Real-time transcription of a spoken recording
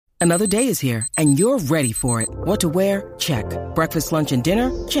Another day is here, and you're ready for it. What to wear? Check. Breakfast, lunch, and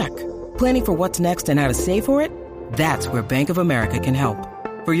dinner? Check. Planning for what's next and how to save for it? That's where Bank of America can help.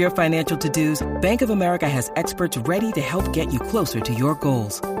 For your financial to-dos, Bank of America has experts ready to help get you closer to your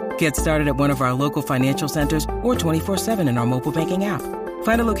goals. Get started at one of our local financial centers or 24/7 in our mobile banking app.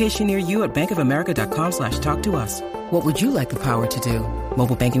 Find a location near you at bankofamerica.com/talktous. What would you like the power to do?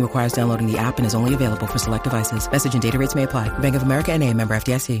 Mobile banking requires downloading the app and is only available for select devices. Message and data rates may apply. Bank of America N.A., member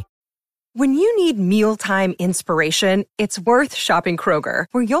FDIC. When you need mealtime inspiration, it's worth shopping Kroger,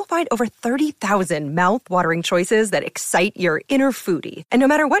 where you'll find over 30,000 mouth-watering choices that excite your inner foodie. And no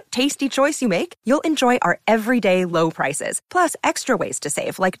matter what tasty choice you make, you'll enjoy our everyday low prices, plus extra ways to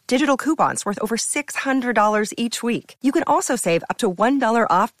save, like digital coupons worth over $600 each week. You can also save up to $1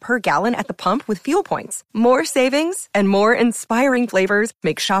 off per gallon at the pump with fuel points. More savings and more inspiring flavors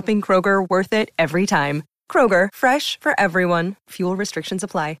make shopping Kroger worth it every time. Kroger, fresh for everyone. Fuel restrictions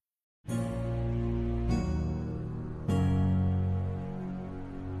apply.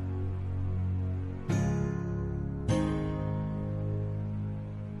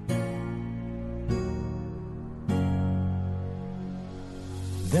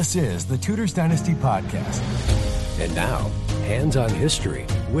 This is the Tudors Dynasty Podcast. And now, Hands on History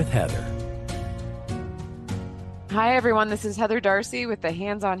with Heather. Hi, everyone. This is Heather Darcy with the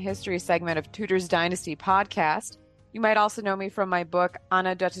Hands on History segment of Tudors Dynasty Podcast. You might also know me from my book,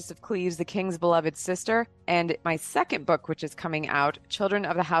 Anna, Duchess of Cleves, the King's Beloved Sister, and my second book, which is coming out, Children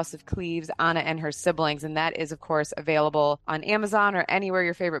of the House of Cleves, Anna and Her Siblings. And that is, of course, available on Amazon or anywhere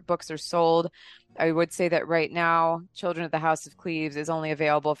your favorite books are sold. I would say that right now, Children of the House of Cleves is only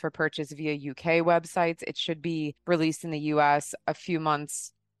available for purchase via UK websites. It should be released in the US a few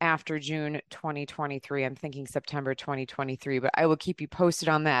months after June 2023. I'm thinking September 2023, but I will keep you posted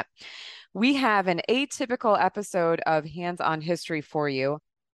on that. We have an atypical episode of Hands on History for you.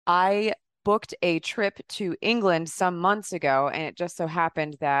 I booked a trip to England some months ago, and it just so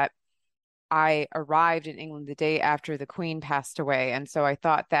happened that I arrived in England the day after the Queen passed away. And so I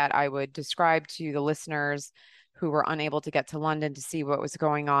thought that I would describe to the listeners who were unable to get to London to see what was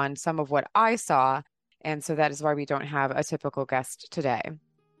going on, some of what I saw. And so that is why we don't have a typical guest today.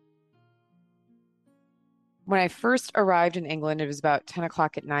 When I first arrived in England, it was about 10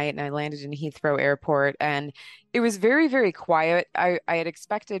 o'clock at night, and I landed in Heathrow Airport, and it was very, very quiet. I had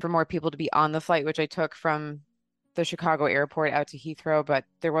expected for more people to be on the flight, which I took from the Chicago airport out to Heathrow, but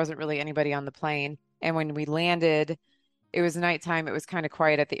there wasn't really anybody on the plane. And when we landed, it was nighttime. It was kind of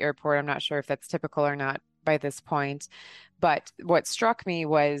quiet at the airport. I'm not sure if that's typical or not by this point. But what struck me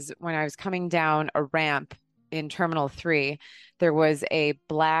was when I was coming down a ramp in Terminal 3, there was a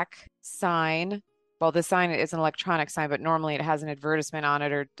black sign. Well, the sign is an electronic sign, but normally it has an advertisement on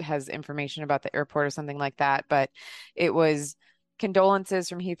it or has information about the airport or something like that. But it was condolences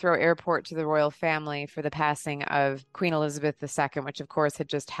from Heathrow Airport to the royal family for the passing of Queen Elizabeth II, which of course had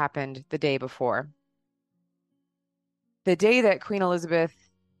just happened the day before. The day that Queen Elizabeth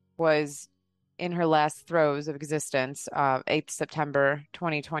was in her last throes of existence, 8th September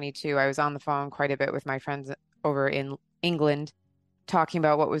 2022, I was on the phone quite a bit with my friends over in England, talking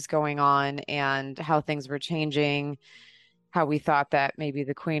about what was going on and how things were changing, how we thought that maybe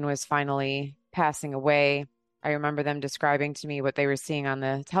the Queen was finally passing away. I remember them describing to me what they were seeing on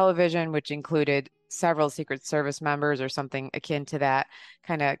the television, which included several Secret Service members or something akin to that,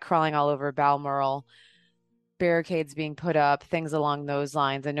 kind of crawling all over Balmoral, barricades being put up, things along those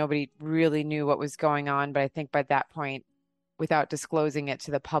lines. And nobody really knew what was going on. But I think by that point, without disclosing it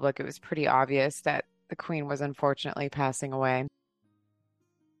to the public, it was pretty obvious that the Queen was unfortunately passing away.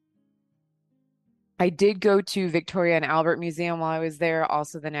 I did go to Victoria and Albert Museum while I was there,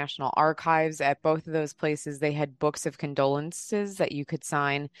 also the National Archives. At both of those places, they had books of condolences that you could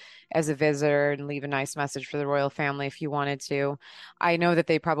sign as a visitor and leave a nice message for the royal family if you wanted to. I know that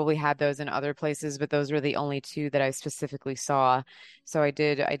they probably had those in other places, but those were the only two that I specifically saw. So I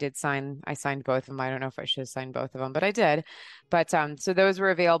signed both of them. I don't know if I should have signed both of them, but I did. But so those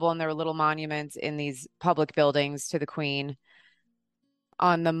were available, and there were little monuments in these public buildings to the Queen.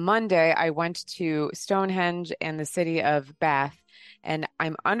 On the Monday, I went to Stonehenge and the city of Bath, and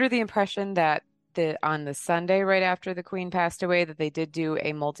I'm under the impression that on the Sunday right after the Queen passed away, that they did do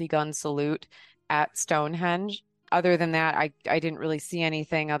a multi-gun salute at Stonehenge. Other than that, I didn't really see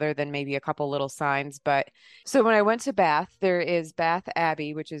anything other than maybe a couple little signs. But so when I went to Bath, there is Bath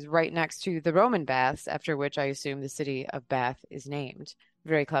Abbey, which is right next to the Roman baths, after which I assume the city of Bath is named.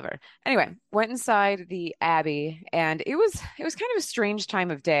 Very clever. Anyway, went inside the Abbey, and it was kind of a strange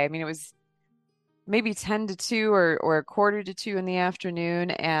time of day. I mean, it was maybe 10 to 2 or a quarter to 2 in the afternoon,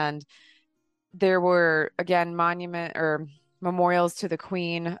 and there were, again, memorials to the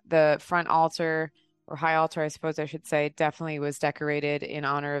Queen. The front altar, or high altar, I suppose I should say, definitely was decorated in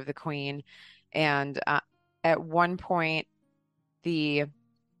honor of the Queen. And at one point, I'm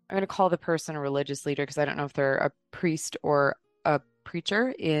going to call the person a religious leader because I don't know if they're a priest or a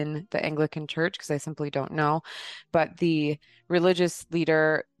preacher in the Anglican Church because I simply don't know. But the religious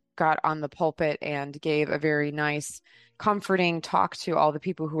leader got on the pulpit and gave a very nice, comforting talk to all the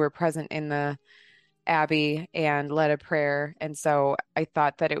people who were present in the Abbey and led a prayer. And so I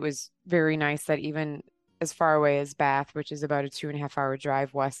thought that it was very nice that even as far away as Bath, which is about a 2.5 hour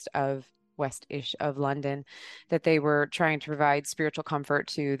drive west-ish of London, that they were trying to provide spiritual comfort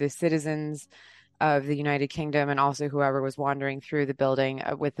to the citizens of the United Kingdom and also whoever was wandering through the building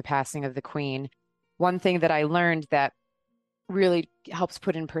with the passing of the Queen. One thing that I learned that really helps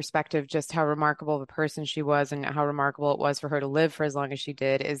put in perspective just how remarkable of a person she was and how remarkable it was for her to live for as long as she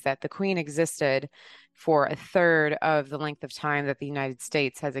did is that the Queen existed for a third of the length of time that the United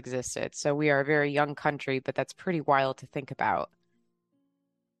States has existed. So we are a very young country, but that's pretty wild to think about.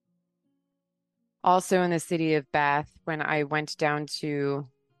 Also in the city of Bath, when I went down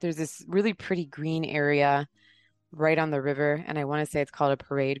there's this really pretty green area right on the river, and I want to say it's called a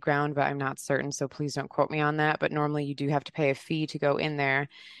parade ground, but I'm not certain, so please don't quote me on that. But normally you do have to pay a fee to go in there,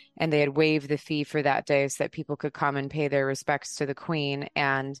 and they had waived the fee for that day so that people could come and pay their respects to the Queen.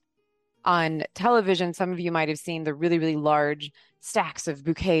 And on television, some of you might have seen the really, really large stacks of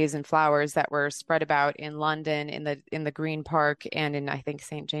bouquets and flowers that were spread about in London in the Green Park and in, I think,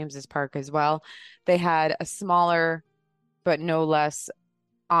 St. James's Park as well. They had a smaller but no less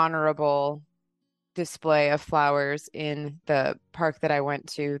honorable display of flowers in the park that I went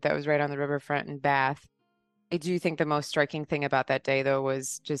to that was right on the riverfront in Bath. I do think the most striking thing about that day, though,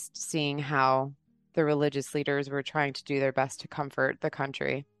 was just seeing how the religious leaders were trying to do their best to comfort the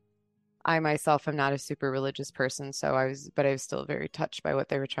country. I myself am not a super religious person, but I was still very touched by what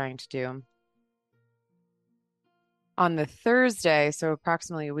they were trying to do. On the Thursday, so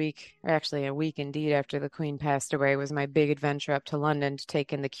approximately a week, or actually a week indeed after the Queen passed away, was my big adventure up to London to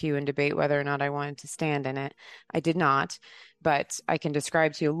take in the queue and debate whether or not I wanted to stand in it. I did not, but I can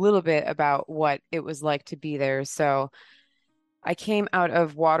describe to you a little bit about what it was like to be there. So I came out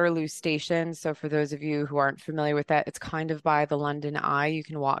of Waterloo Station. So for those of you who aren't familiar with that, it's kind of by the London Eye. You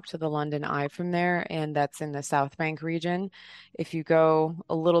can walk to the London Eye from there, and that's in the South Bank region. If you go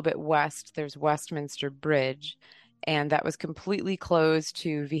a little bit west, there's Westminster Bridge, and that was completely closed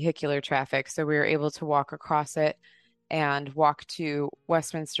to vehicular traffic. So we were able to walk across it and walk to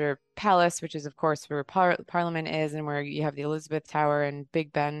Westminster Palace, which is, of course, where Parliament is and where you have the Elizabeth Tower and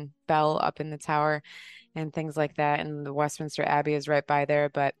Big Ben Bell up in the tower and things like that. And the Westminster Abbey is right by there,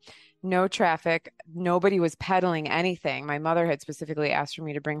 but no traffic. Nobody was peddling anything. My mother had specifically asked for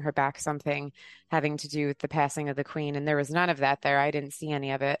me to bring her back something having to do with the passing of the Queen, and there was none of that there. I didn't see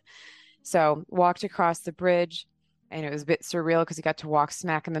any of it. So walked across the bridge, and it was a bit surreal because you got to walk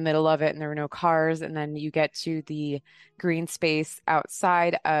smack in the middle of it and there were no cars. And then you get to the green space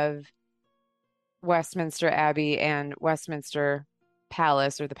outside of Westminster Abbey and Westminster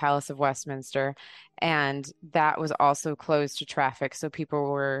Palace, or the Palace of Westminster. And that was also closed to traffic. So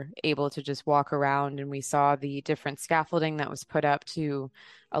people were able to just walk around, and we saw the different scaffolding that was put up to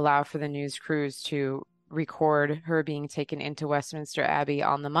allow for the news crews to record her being taken into Westminster Abbey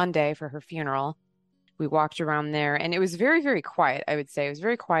on the Monday for her funeral. We walked around there, and it was very, very quiet, I would say. It was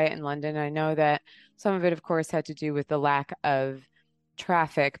very quiet in London. I know that some of it, of course, had to do with the lack of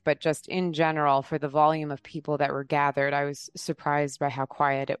traffic, but just in general, for the volume of people that were gathered, I was surprised by how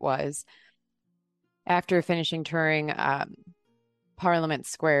quiet it was. After finishing touring Parliament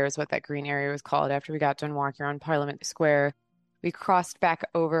Square is what that green area was called, after we got done walking around Parliament Square, we crossed back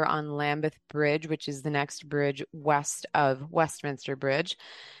over on Lambeth Bridge, which is the next bridge west of Westminster Bridge,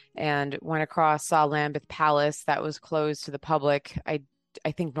 and went across, saw Lambeth Palace. That was closed to the public. I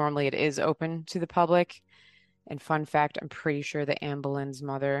think normally it is open to the public. And fun fact, I'm pretty sure that Anne Boleyn's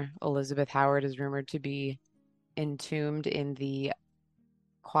mother, Elizabeth Howard, is rumored to be entombed in the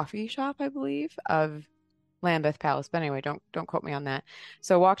coffee shop, I believe, of Lambeth Palace. But anyway, don't quote me on that.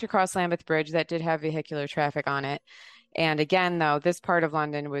 So walked across Lambeth Bridge. That did have vehicular traffic on it. And again, though, this part of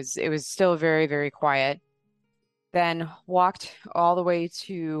London was still very, very quiet. Then walked all the way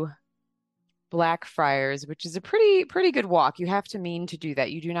to Blackfriars, which is a pretty good walk. You have to mean to do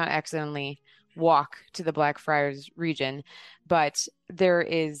that. You do not accidentally walk to the Blackfriars region, but there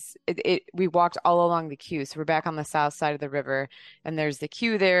is we walked all along the queue. So we're back on the south side of the river, and there's the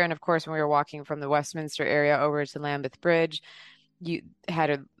queue there. And of course, when we were walking from the Westminster area over to Lambeth Bridge, you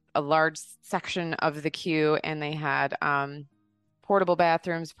had a large section of the queue, and they had portable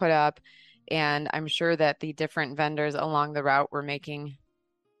bathrooms put up. And I'm sure that the different vendors along the route were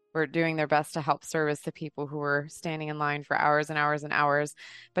doing their best to help service the people who were standing in line for hours and hours and hours.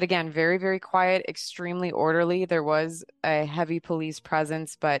 But again, very, very quiet, extremely orderly. There was a heavy police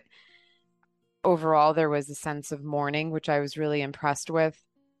presence, but overall there was a sense of mourning, which I was really impressed with.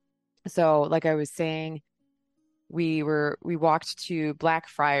 So like I was saying, we walked to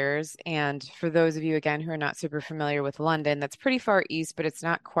Blackfriars, and for those of you again who are not super familiar with London, that's pretty far east, but it's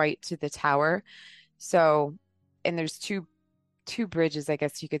not quite to the Tower. So, and there's two bridges, I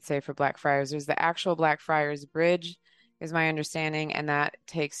guess you could say, for Blackfriars. There's the actual Blackfriars Bridge, is my understanding, and that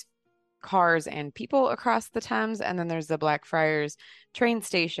takes cars and people across the Thames. And then there's the Blackfriars train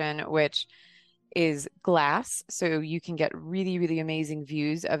station, which is glass, so you can get really, really amazing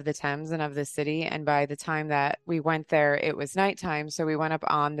views of the Thames and of the city. And by the time that we went there, it was nighttime, so we went up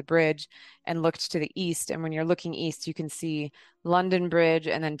on the bridge and looked to the east. And when you're looking east, you can see London Bridge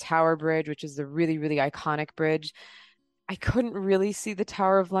and then Tower Bridge, which is the really, really iconic bridge. I couldn't really see the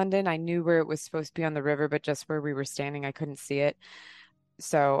Tower of London. I knew where it was supposed to be on the river, but just where we were standing, I couldn't see it.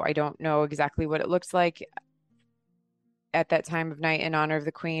 So I don't know exactly what it looks like at that time of night in honor of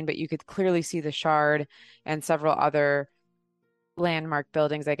the Queen, but you could clearly see the Shard and several other landmark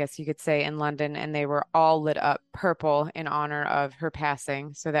buildings, I guess you could say, in London, and they were all lit up purple in honor of her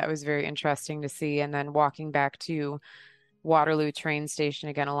passing. So that was very interesting to see. And then walking back to Waterloo train station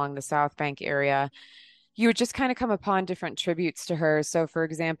again along the South Bank area, you would just kind of come upon different tributes to her. So for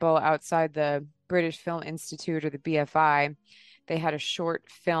example, outside the British Film Institute, or the BFI, they had a short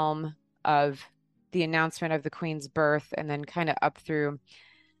film of the announcement of the Queen's birth, and then kind of up through,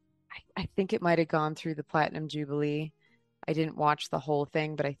 I think it might have gone through the Platinum Jubilee. I didn't watch the whole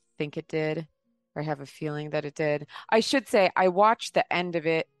thing, but I think it did, or I have a feeling that it did. I should say I watched the end of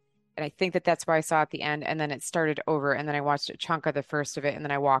it, and I think that that's where I saw at the end, and then it started over, and then I watched a chunk of the first of it, and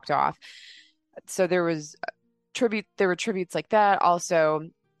then I walked off. So there were tributes like that. Also,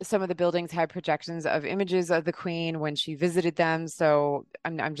 some of the buildings had projections of images of the Queen when she visited them. So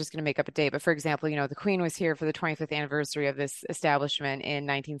I'm just going to make up a date. But for example, the Queen was here for the 25th anniversary of this establishment in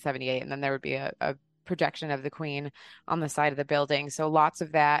 1978. And then there would be a projection of the Queen on the side of the building. So lots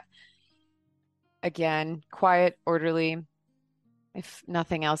of that. Again, quiet, orderly. If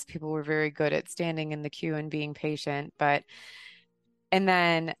nothing else, people were very good at standing in the queue and being patient. And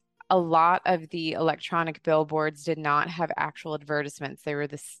then a lot of the electronic billboards did not have actual advertisements. They were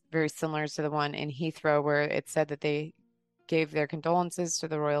very similar to the one in Heathrow, where it said that they gave their condolences to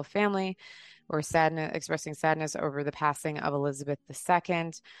the royal family, or expressing sadness over the passing of Elizabeth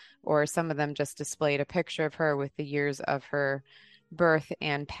II, or some of them just displayed a picture of her with the years of her birth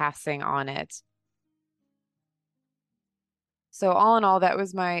and passing on it. So all in all, that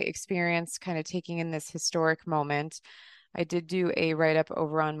was my experience kind of taking in this historic moment. I did do a write-up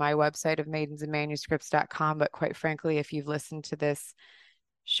over on my website of maidensandmanuscripts.com, but quite frankly, if you've listened to this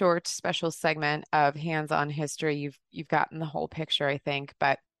short special segment of Hands on History, you've gotten the whole picture, I think.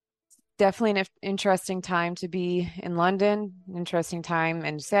 But definitely an interesting time to be in London, an interesting time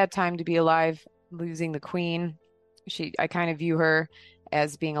and sad time to be alive, losing the Queen. I kind of view her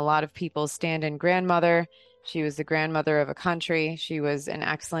as being a lot of people's stand-in grandmother. She was the grandmother of a country. She was an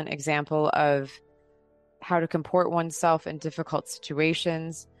excellent example of how to comport oneself in difficult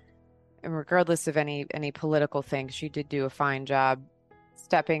situations. And regardless of any political things, she did do a fine job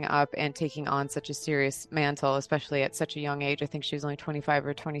stepping up and taking on such a serious mantle, especially at such a young age. I think she was only 25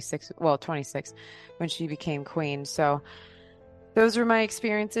 or 26, well, 26 when she became queen. So those were my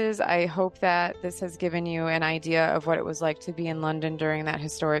experiences. I hope that this has given you an idea of what it was like to be in London during that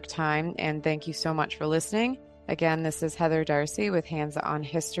historic time. And thank you so much for listening. Again, this is Heather Darcy with Hands on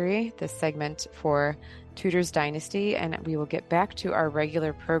History, this segment for Tudors Dynasty, and we will get back to our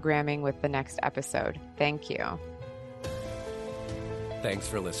regular programming with the next episode. Thank you. Thanks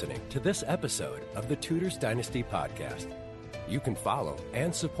for listening to this episode of the Tudors Dynasty Podcast. You can follow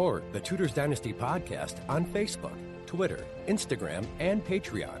and support the Tudors Dynasty Podcast on Facebook, Twitter, Instagram, and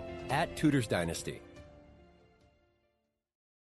Patreon @Tudors Dynasty.